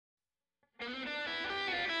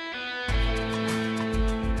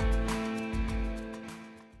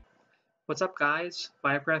What's up guys,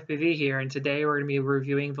 FPV here, and today we're going to be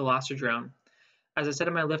reviewing Velocidrone. As I said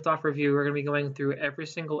in my liftoff review, we're going to be going through every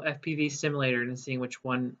single FPV simulator and seeing which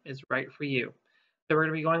one is right for you. So we're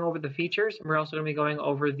going to be going over the features, and we're also going to be going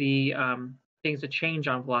over the things to change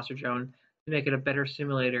on Velocidrone to make it a better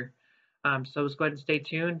simulator. So let's go ahead and stay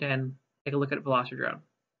tuned and take a look at Velocidrone.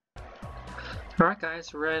 Alright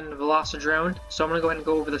guys, we're in Velocidrone, so I'm going to go ahead and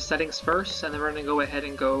go over the settings first, and then we're going to go ahead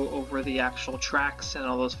and go over the actual tracks and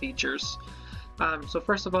all those features. So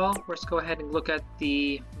first of all, let's go ahead and look at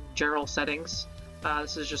the general settings.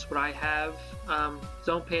 This is just what I have.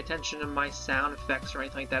 Don't pay attention to my sound effects or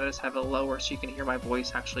anything like that. I just have it lower so you can hear my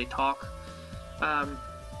voice actually talk.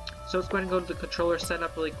 So let's go ahead and go to the controller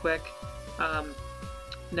setup really quick.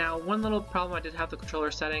 Now, one little problem I did have with the controller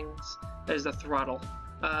settings is the throttle.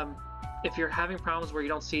 If you're having problems where you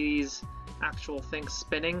don't see these actual things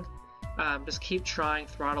spinning, just keep trying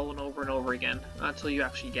throttling over and over again until you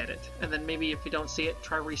actually get it. And then maybe if you don't see it,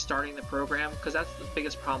 try restarting the program, because that's the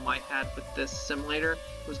biggest problem I had with this simulator,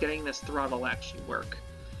 was getting this throttle actually work.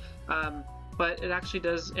 But it actually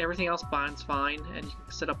does, everything else binds fine, and you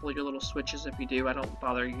can set up all your little switches if you do. I don't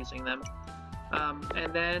bother using them.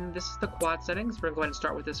 And then this is the quad settings. We're going to go ahead and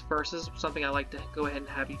start with this first. This is something I like to go ahead and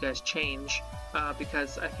have you guys change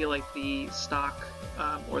because I feel like the stock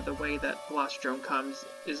or the way that Velocidrone comes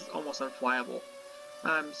is almost unflyable.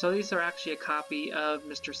 So these are actually a copy of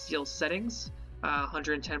Mr. Steele's settings,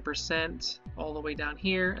 110% all the way down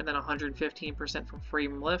here, and then 115% from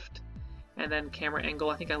frame lift. And then camera angle,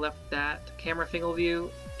 I think I left that. Camera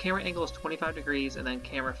angle is 25 degrees, and then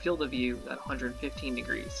camera field of view at 115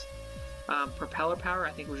 degrees. Propeller power,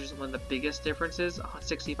 I think, which is one of the biggest differences,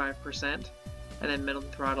 65%, and then middle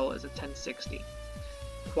throttle is at 1060.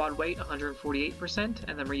 Quad weight, 148%,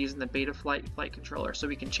 and then we're using the Beta flight controller, so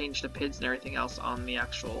we can change the PIDs and everything else on the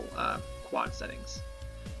actual quad settings,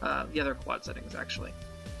 the other quad settings actually.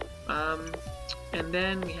 And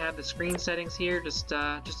then we have the screen settings here. Just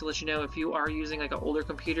to let you know, if you are using like an older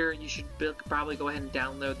computer, you should probably go ahead and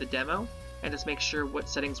download the demo and just make sure what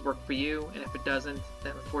settings work for you, and if it doesn't,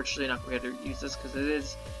 then unfortunately you're not going to be able to use this,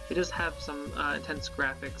 because it does have some intense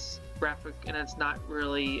graphic, and it's not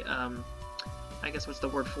really, I guess what's the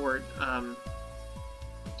word for it,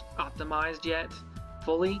 optimized yet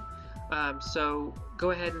fully. So go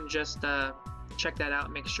ahead and just check that out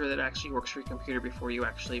and make sure that it actually works for your computer before you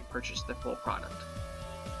actually purchase the full product.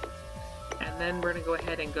 And then we're going to go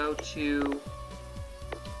ahead and go to,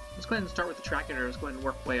 let's go ahead and start with the track editor. Let's go ahead and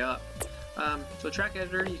work way up. So a track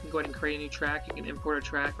editor, you can go ahead and create a new track, you can import a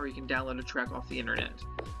track, or you can download a track off the internet.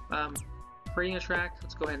 Creating a track,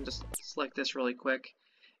 let's go ahead and just select this really quick.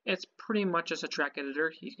 It's pretty much just a track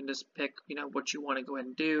editor. You can just pick, what you want to go ahead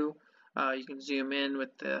and do. You can zoom in with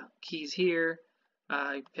the keys here,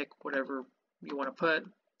 you pick whatever you want to put,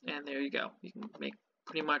 and there you go. You can make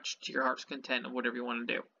pretty much to your heart's content of whatever you want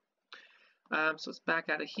to do. So let's back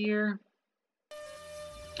out of here.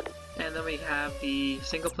 And then we have the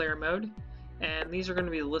single player mode, and these are going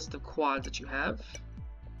to be the list of quads that you have.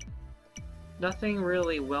 Nothing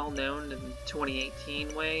really well known in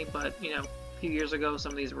 2018 way, but a few years ago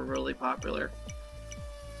some of these were really popular.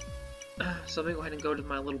 So let me go ahead and go to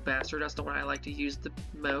my little bastard. That's the one I like to use the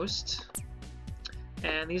most.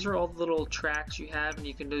 And these are all the little tracks you have, and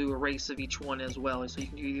you can do a race of each one as well. So you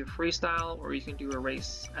can do either freestyle or you can do a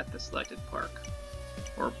race at the selected park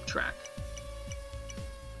or track.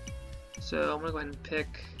 So I'm going to go ahead and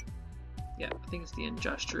pick, I think it's the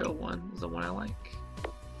industrial one is the one I like,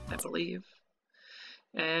 I believe.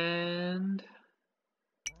 And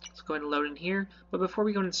let's go ahead and load in here. But before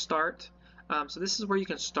we go and start, so this is where you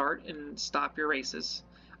can start and stop your races.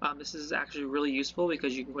 This is actually really useful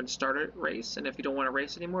because you can go and start a race, and if you don't want to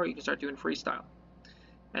race anymore, you can start doing freestyle.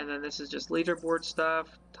 And then this is just leaderboard stuff,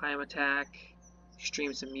 time attack,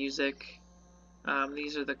 stream some music.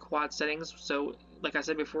 These are the quad settings. So like I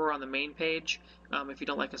said before on the main page, if you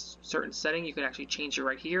don't like a certain setting, you can actually change it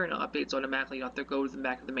right here and it updates automatically. You don't have to go to the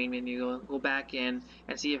back of the main menu, go back in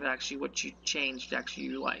and see if actually what you changed actually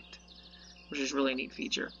you liked, which is a really neat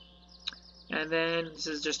feature. And then this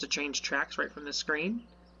is just to change tracks right from the screen.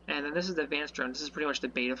 And then this is the advanced drone. This is pretty much the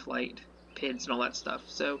beta flight PIDs and all that stuff.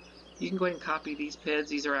 So you can go ahead and copy these PIDs.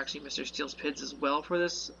 These are actually Mr. Steele's PIDs as well for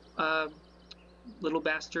this little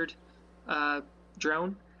bastard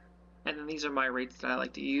drone. And then these are my rates that I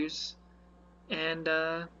like to use. And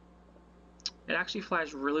it actually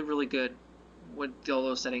flies really, really good with all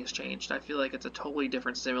those settings changed. I feel like it's a totally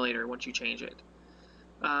different simulator once you change it.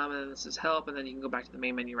 And then this is help, and then you can go back to the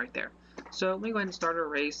main menu right there. So let me go ahead and start a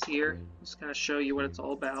race here. Just kind of show you what it's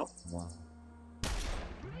all about.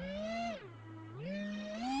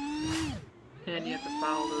 and you have to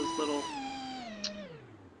follow those little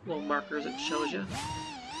markers it shows you.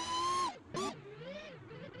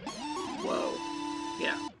 Whoa.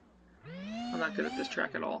 Yeah. I'm not good at this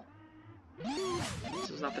track at all. This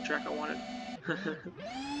is not the track I wanted.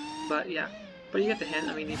 But yeah. But you get the hint.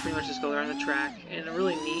 I mean, you pretty much just go around the track, and a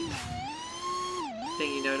really neat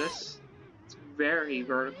thing you notice, it's very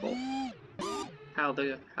vertical how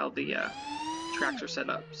the tracks are set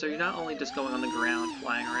up. So you're not only just going on the ground,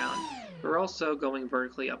 flying around, but we're also going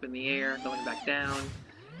vertically up in the air, going back down,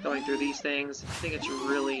 going through these things. I think it's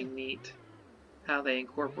really neat how they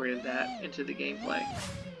incorporated that into the gameplay.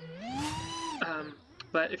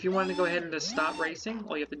 But if you want to go ahead and just stop racing,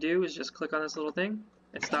 all you have to do is just click on this little thing.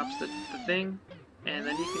 It stops the thing, and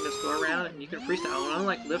then you can just go around and you can freestyle. And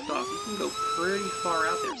unlike liftoff, you can go pretty far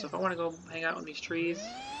out there. So if I want to go hang out in these trees,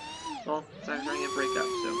 well, it's actually going to break up,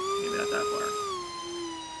 so maybe not that far.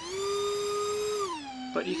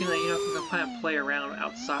 But you can, can kind of play around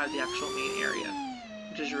outside the actual main area,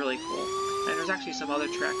 which is really cool. And there's actually some other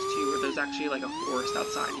tracks too, where there's actually like a forest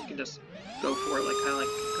outside. You can just go for it, like kind of like,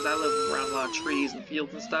 because I live around a lot of trees and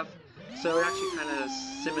fields and stuff, so it actually kind of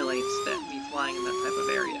simulates that me flying in that type of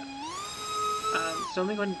area. So I'm going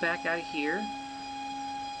to go ahead and back out of here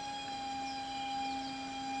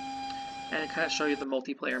and kind of show you the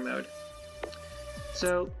multiplayer mode.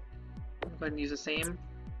 So I'm going to go ahead and use the same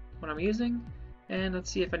one I'm using, and let's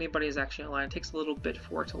see if anybody's actually online. It takes a little bit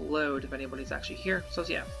for it to load if anybody's actually here. So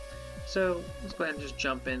yeah, so let's go ahead and just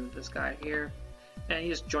jump in this guy here, and you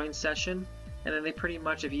just join session, and then they pretty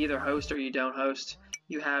much, if you either host or you don't host,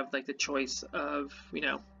 you have like the choice of,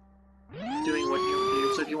 doing what you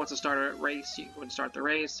do. So if he wants to start a race, you can go and start the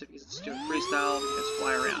race. If he's just doing freestyle, you can just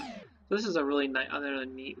fly around. So this is a really another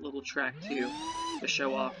neat little track too, to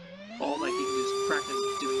show off all, like, you can just practice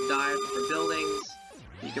doing dives for buildings,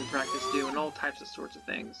 you can practice doing all types of sorts of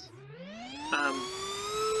things.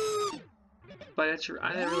 But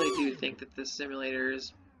I really do think that this simulator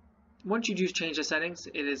is, once you do change the settings,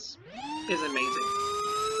 it is amazing.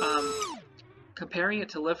 Comparing it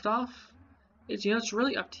to Liftoff, it's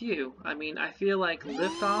really up to you. I mean, I feel like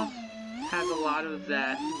Liftoff has a lot of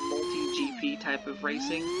that multi-GP type of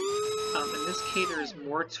racing, and this caters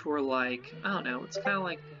more toward, like, I don't know, it's kind of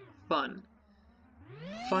like fun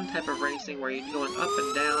type of racing where you're going up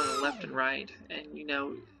and down and left and right, and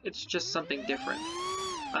it's just something different.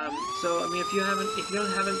 So I mean, if you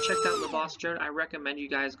haven't checked out Velocidrone, I recommend you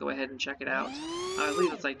guys go ahead and check it out. I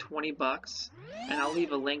believe it's like 20 bucks, and I'll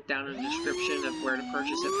leave a link down in the description of where to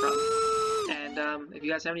purchase it from. And if you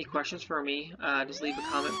guys have any questions for me, just leave a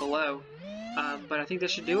comment below. But I think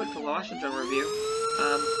this should do it for Velocidrone review.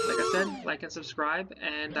 Like I said, like and subscribe,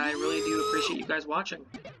 and I really do appreciate you guys watching.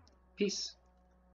 Peace.